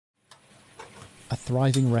A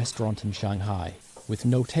thriving restaurant in Shanghai with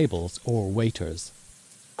no tables or waiters.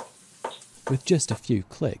 With just a few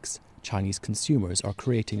clicks, Chinese consumers are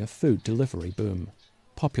creating a food delivery boom.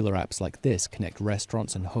 Popular apps like this connect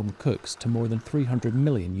restaurants and home cooks to more than 300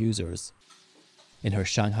 million users. In her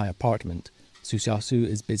Shanghai apartment, Su Xiaosu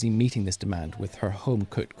is busy meeting this demand with her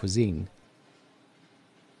home-cooked cuisine.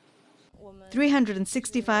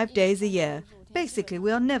 365 days a year. Basically,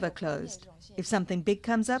 we are never closed. If something big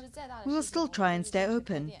comes up, we will still try and stay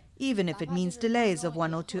open, even if it means delays of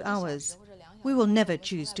 1 or 2 hours. We will never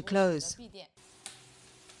choose to close.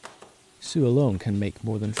 Su alone can make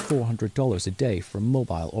more than $400 a day from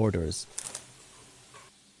mobile orders.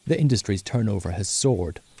 The industry's turnover has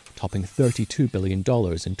soared, topping $32 billion in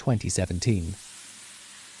 2017.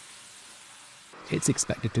 It's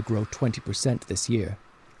expected to grow 20% this year,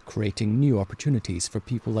 creating new opportunities for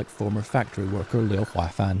people like former factory worker Liu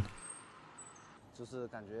Huafan.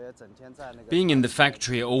 Being in the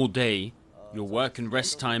factory all day, your work and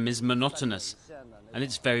rest time is monotonous, and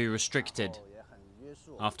it's very restricted.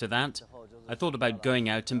 After that, I thought about going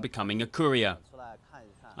out and becoming a courier.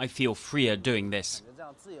 I feel freer doing this.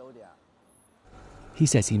 He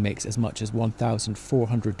says he makes as much as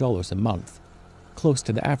 $1,400 a month, close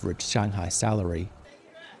to the average Shanghai salary.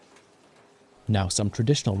 Now some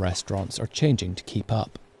traditional restaurants are changing to keep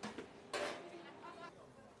up.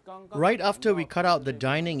 Right after we cut out the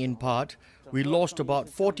dining-in part, we lost about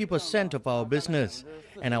 40% of our business,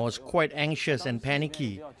 and I was quite anxious and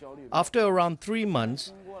panicky. After around 3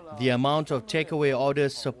 months, the amount of takeaway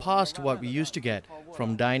orders surpassed what we used to get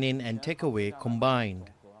from dine-in and takeaway combined.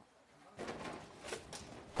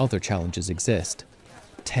 Other challenges exist.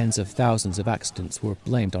 Tens of thousands of accidents were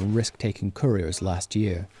blamed on risk-taking couriers last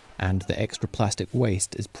year, and the extra plastic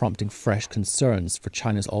waste is prompting fresh concerns for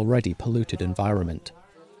China's already polluted environment.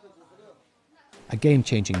 A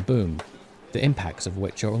game-changing boom, the impacts of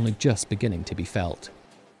which are only just beginning to be felt.